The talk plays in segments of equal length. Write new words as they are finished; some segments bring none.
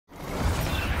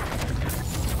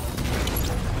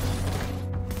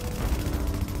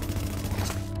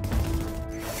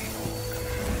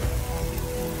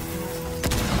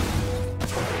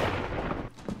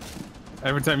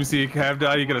Every time you see a cav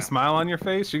die, you get a smile on your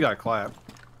face. You got to clap.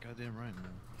 Goddamn right, man.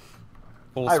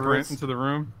 Full sprint into the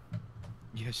room.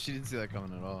 Yeah, she didn't see that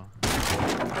coming at all.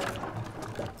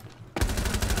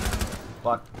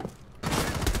 Fuck.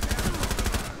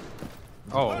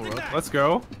 Oh, let's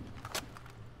go.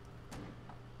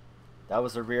 That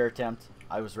was a rear attempt.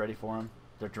 I was ready for him.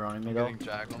 They're droning me though. Getting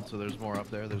Jackal, so there's more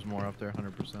up there. There's more up there,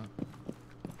 100%.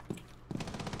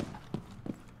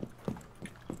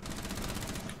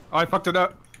 Oh, I fucked it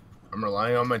up. I'm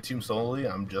relying on my team solely.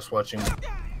 I'm just watching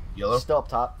yellow. Still up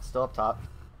top. Still up top.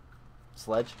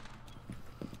 Sledge.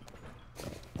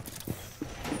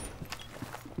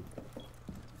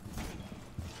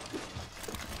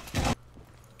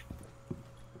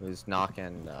 Who's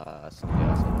knocking somebody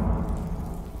else in?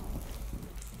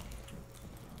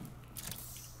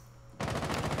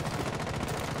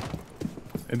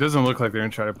 It doesn't look like they're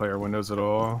gonna try to play our windows at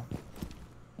all.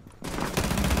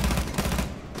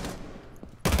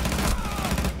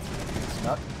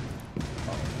 Snuck.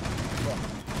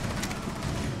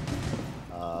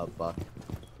 Buck.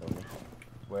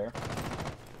 Where?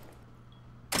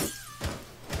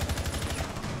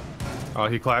 Oh,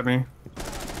 he clapped me.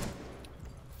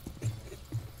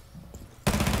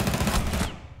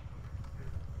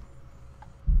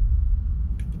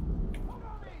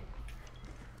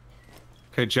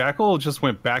 Okay, Jackal just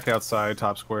went back outside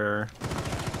top square.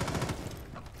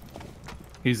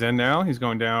 He's in now. He's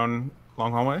going down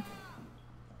long hallway.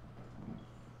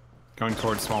 Going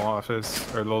towards small office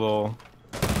or the little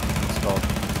skull.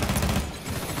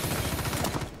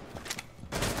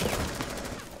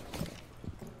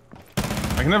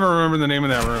 I can never remember the name of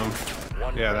that room.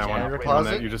 Yeah, that one. The one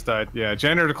that you just died. Yeah,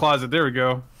 janitor closet. There we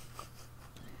go.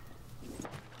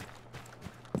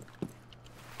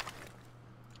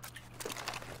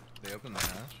 They opened the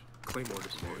hatch. Claymore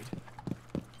destroyed.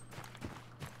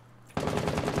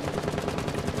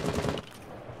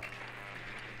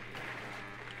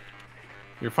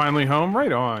 You're finally home?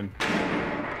 Right on.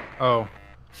 Oh.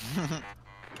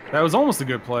 That was almost a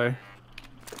good play.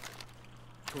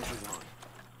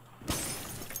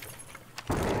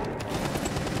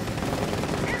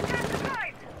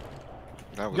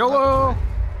 YOLO!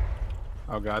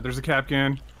 Oh god, there's a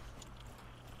Capcan.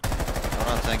 Hold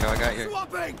on, Tango, I got you.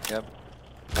 Yep.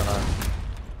 Hold on.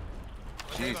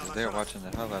 Jesus, they're watching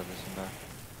the hell out of this guy.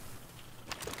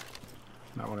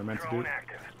 Not what I meant to do.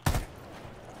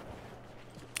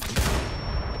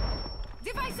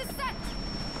 Device is set.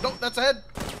 No, that's a head.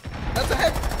 That's a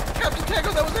head. Captain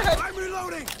Tango, that was a head. I'm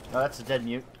reloading. No, that's a dead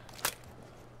mute.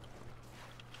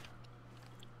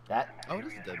 That. Oh, it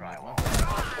is a dead mute. Wow.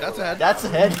 That's a head. That's a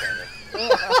head.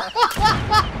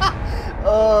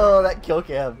 Oh, that kill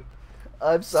cam.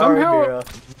 I'm sorry, Mira.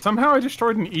 Somehow I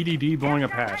destroyed an EDD blowing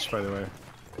up hatch, by the way.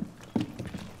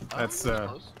 That's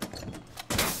I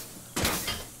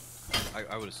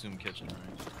would assume kitchen, right?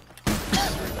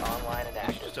 Online and You should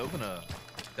active. just open a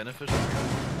beneficial.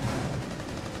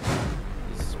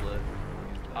 This is split.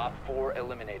 Op 4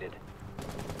 eliminated.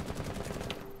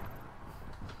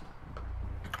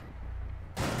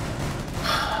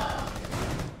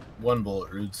 One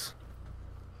bullet, Roots.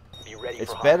 Be ready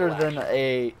It's for better hot than flash.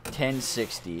 a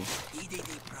 1060,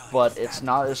 but it's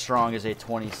not as strong as a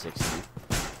 2060.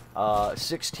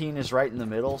 16 is right in the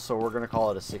middle, so we're gonna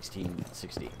call it a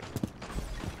 1660.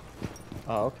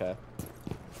 Oh, okay.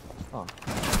 Oh.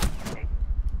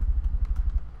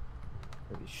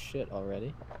 Holy shit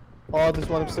already. Oh, there's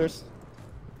one upstairs.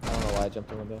 I don't know why I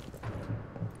jumped the window.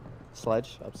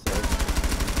 Sledge upstairs.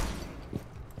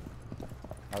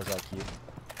 How's that cute?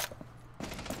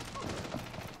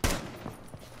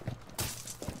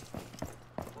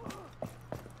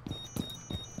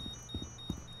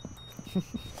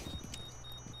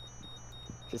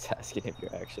 Just asking if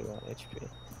you're actually on HP.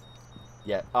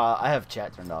 Yeah, I have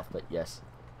chat turned off, but yes.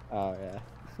 Oh, yeah.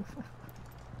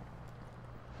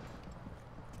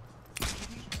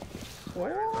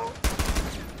 Well.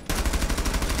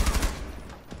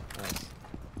 Nice.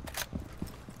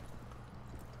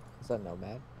 Is that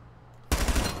Nomad?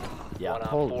 Yeah. One on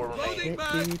Holy 4 remaining.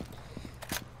 shit, dude.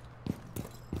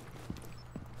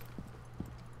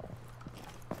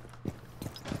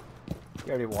 He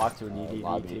already walked to an EDD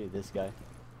lobby. too, this guy.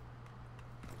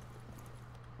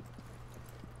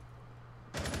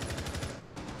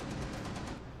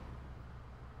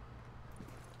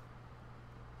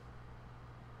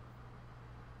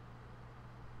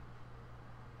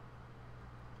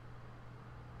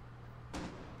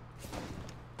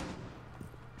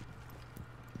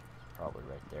 Probably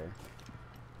right there.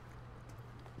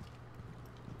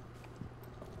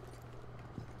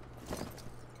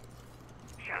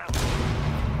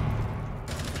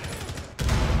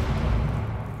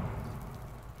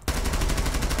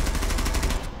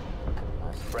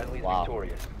 Friendly's Wow.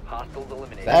 victorious. Hostiles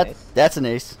eliminated. That's an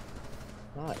ace.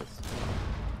 Nice.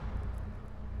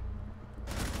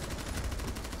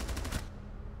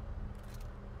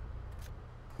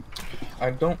 I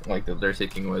don't like that they're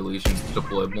taking away Legion's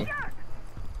deployable.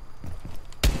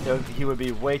 He would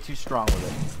be way too strong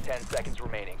with 10 seconds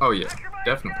remaining. Oh yeah,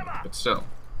 definitely, but still.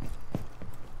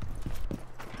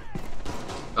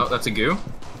 Oh, that's a goo?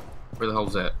 Where the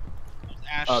hell's that?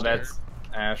 Ash Oh, there. that's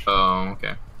Ash. Oh,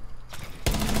 okay.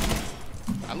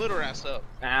 I lit her ass up.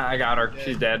 Ah, I got her.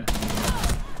 She's dead.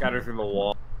 Got her through the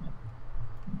wall.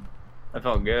 That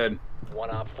felt good. 1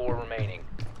 op 4 remaining.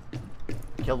 it.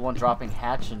 Killed one dropping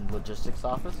hatch in logistics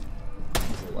office.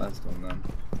 That's the last one then.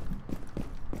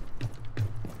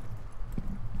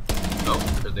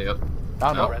 Oh, are they up?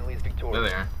 Found No. him. Friendly's There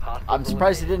victorious. they are. Hostiles I'm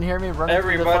surprised he eliminated. didn't hear me running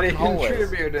Everybody through the fucking hallways.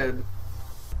 contributed.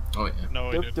 Oh yeah. No,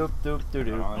 I Doop didn't. doop doop doo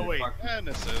doo. Oh wait, and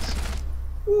this is.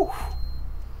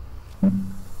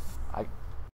 I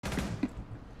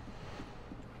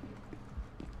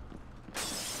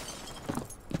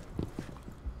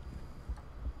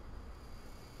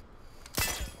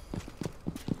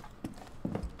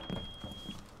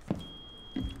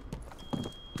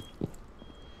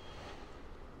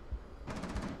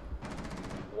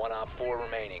One op 4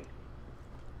 remaining.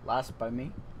 last by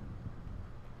me.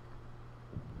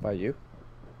 By you?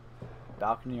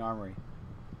 Balcony armory.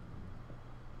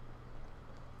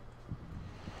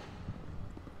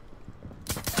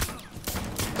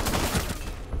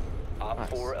 Op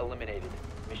 4 eliminated.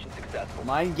 Mission successful.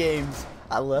 Mind games.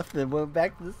 I left and went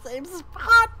back to the same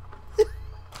spot.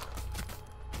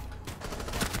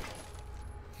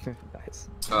 Nice.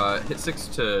 Hit 6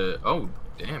 to. Oh,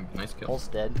 damn, nice kill. Pulse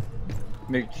dead.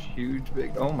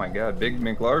 McHugeBig. Oh my god, big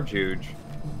McLarge huge.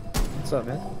 What's up,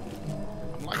 man?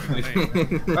 I'm liking the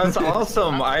name. That's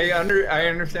awesome. I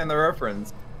understand the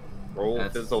reference. Roll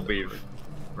That's- fizzle beef.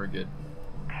 We're good.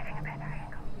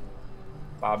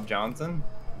 Bob Johnson.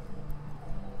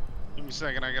 Give me a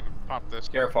second, I gotta pop this.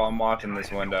 Careful, I'm watching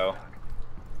this window.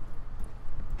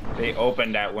 They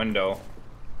opened that window.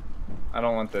 I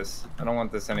don't want this. I don't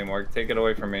want this anymore. Take it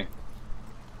away from me.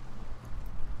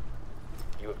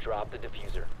 You have dropped the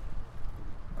diffuser.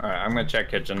 Alright, I'm gonna check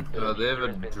kitchen. They have a Diffuser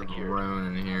has been secured.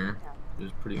 drone in here, which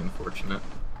is pretty unfortunate.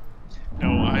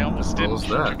 No, I almost What didn't was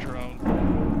shoot that? a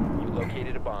drone. You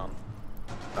located a bomb.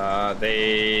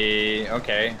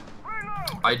 Okay.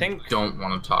 I think- don't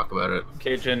want to talk about it.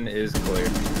 Kitchen is clear.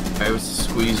 I was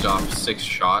squeezed off 6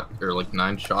 shot, or like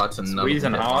 9 shots, and none Squeeze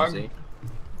of them and hit hog? Mozzie.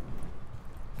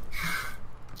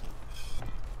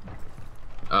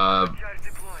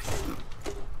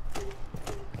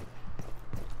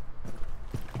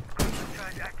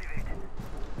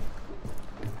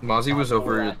 Mozzie was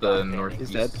over at the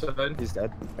northeast dead. side. He's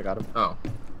dead. I got him. Oh.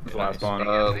 The last one.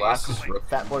 Last is Rook.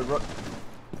 Fat boy Rook.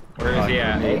 Where is he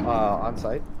at? On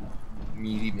site.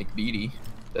 Meaty McBeady.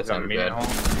 That's Got not me at bad.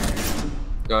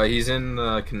 home. He's in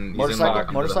the. He's in Motorcycle.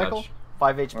 the, Motorcycle.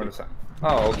 5 HP. Motorcycle.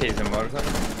 Oh, okay, he's in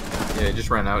motorcycle. Yeah, he just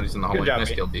ran out. He's in the hallway. job, Nice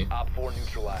mate. kill, B. Op 4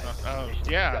 neutralized.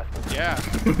 Mission Yeah,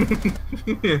 successful.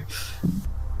 yeah.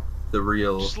 The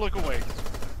real. Just look away.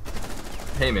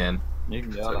 Hey, man. You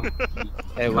can get him.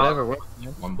 Hey, whatever. What?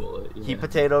 One bullet. He Yeah.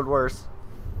 potatoed worse.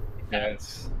 Yeah,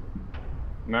 it's.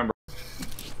 Remember.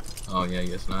 Oh yeah, I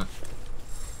guess not.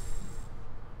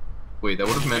 Wait, that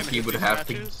would have meant Gonna he hit would these have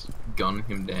to hatches? gun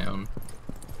him down. Do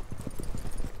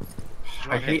you I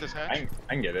want to hate- hit this hatch?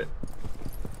 I can get it.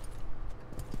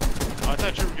 Oh, I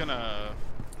thought you were gonna.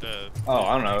 Oh,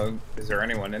 I don't know. Is there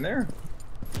anyone in there?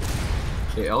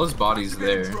 Okay, Ella's body's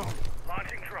there.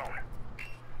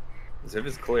 Because if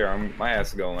it's clear, my ass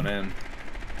is going in.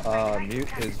 Mute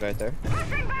is right there.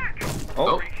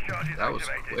 Oh, that was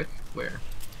quick. Where?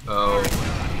 Oh,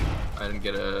 I didn't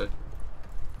get a.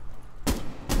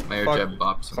 My air Fuck. jab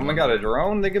bopped Someone got a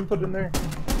drone they can put in there?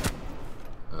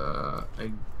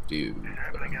 I do.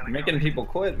 But I'm, Making people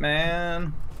quit,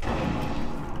 man.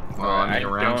 well, I mean,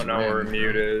 around don't know where rim,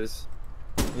 Mute is.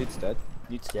 Mute's dead.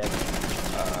 Mute's dead.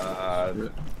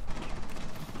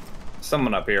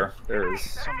 Someone up here. There's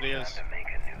Somebody is.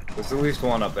 at least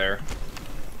one up there.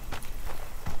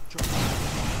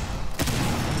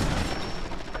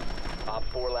 Op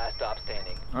 4 last stop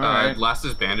standing. Alright. last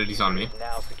is bandit. He's on me.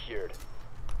 Now secured.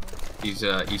 He's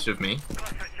east of me.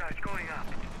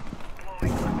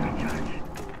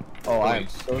 Oh, I'm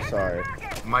so sorry.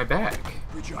 My back.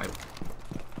 My...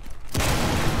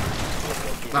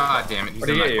 Ah, damn it. He's What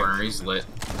in do you that get? corner. He's lit.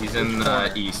 He's in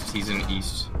east. He's in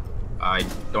east. I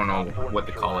don't know what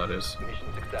the call out is. Mission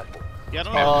successful. Yeah, I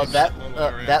don't have this little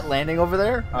area. That landing over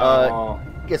there. Oh.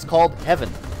 It's called Heaven.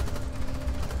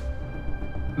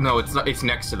 No, it's not. It's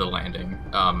next to the landing.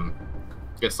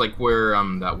 It's like where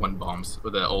that one bombs,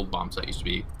 or the old bomb site used to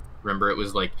be. Remember, it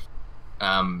was like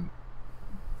that.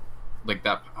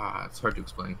 It's hard to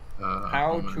explain.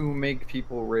 How to make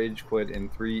people rage quit in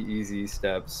 3 easy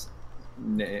steps,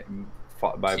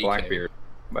 fought by TK. Blackbeard.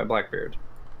 By Blackbeard.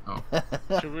 Oh.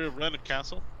 Should we run a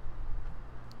castle?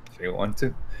 If you want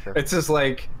to. Sure. It's just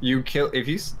like you kill if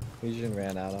you. Legion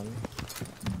ran out on me.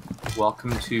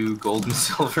 Welcome to Gold and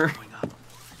Silver.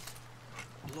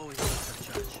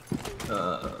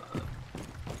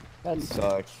 That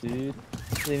sucks, dude.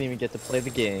 Didn't even get to play the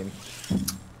game.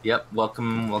 Yep.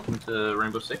 Welcome to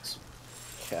Rainbow Six.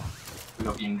 Yeah. We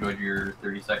hope you enjoyed your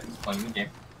 30 seconds playing the game.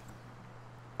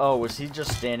 Oh, was he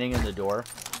just standing in the door?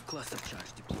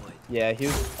 Yeah, he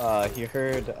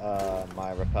heard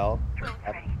my rappel,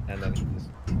 and then he just.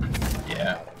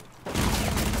 Yeah.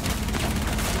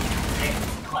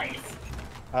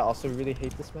 I also really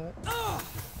hate this map.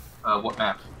 What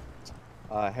map?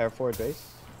 Hereford base.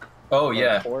 Oh Or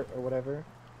yeah. Fort or whatever.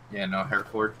 Yeah, no,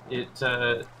 Hereford. It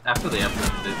after they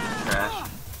updated it, it was trash.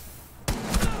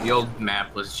 The old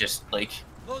map was just like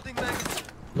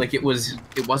it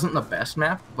wasn't the best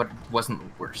map, but it wasn't the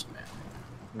worst map.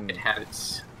 It had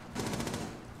its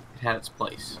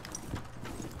place.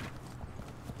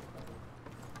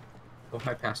 Oh,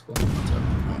 hi Pascal. What's up?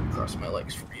 I'll cross my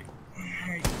legs for you.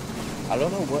 I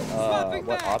don't know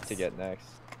what op to get next.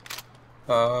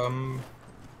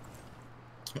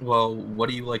 Well, what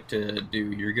do you like to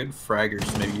do? You're good fraggers,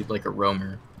 so maybe you'd like a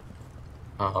roamer.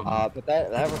 But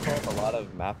that requires a lot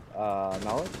of map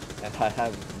knowledge, and I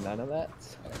have none of that.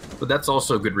 So. But that's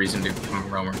also a good reason to become a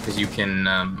roamer, because you can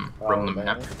roam the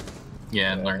map.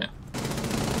 Yeah, and learn it.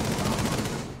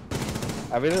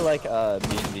 I really like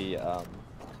being the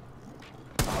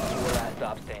Last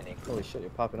stop standing. Holy shit, you're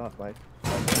popping off, Mike.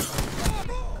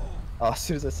 Oh, as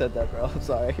soon as I said that, bro, I'm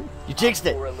sorry. You jinxed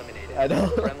it. 4 eliminated. I know.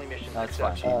 Friendly mission That's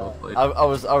success. fine. Well played. I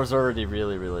was already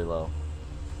really low.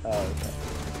 Oh, okay.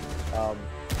 I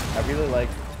really like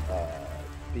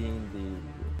being the.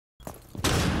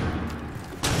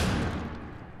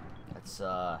 It's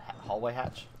hallway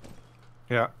hatch.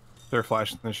 Yeah, they're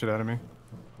flashing the shit out of me.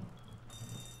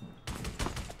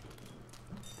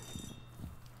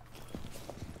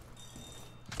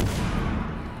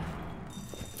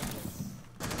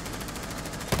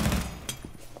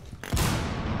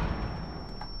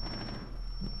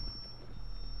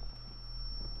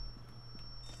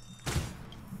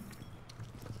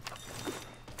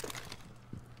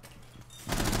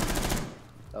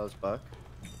 That was Buck.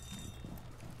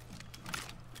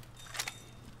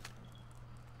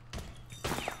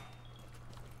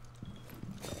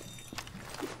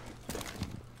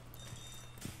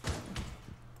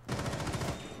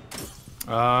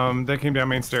 They came down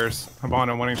main stairs. I'm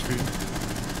on 1 HP.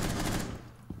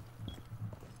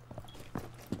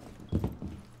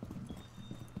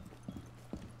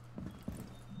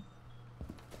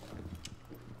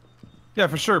 Yeah,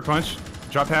 for sure, Punch.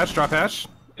 Drop hatch, drop hatch.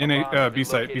 In a B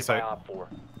site, B Located by site. Op 4.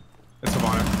 It's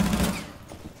Havana.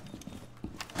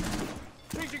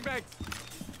 Changing bags.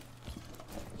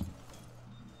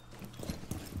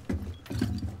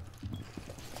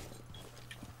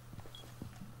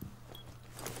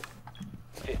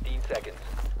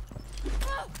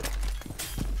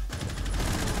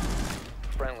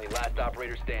 Friendly, last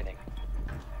operator standing.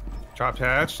 Dropped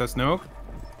hatch, that's Noke.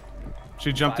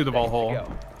 She jumped through the ball hole. 1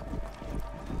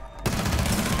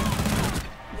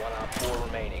 Op 4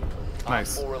 remaining.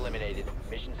 Nice. Op 4 eliminated.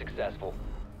 Mission successful.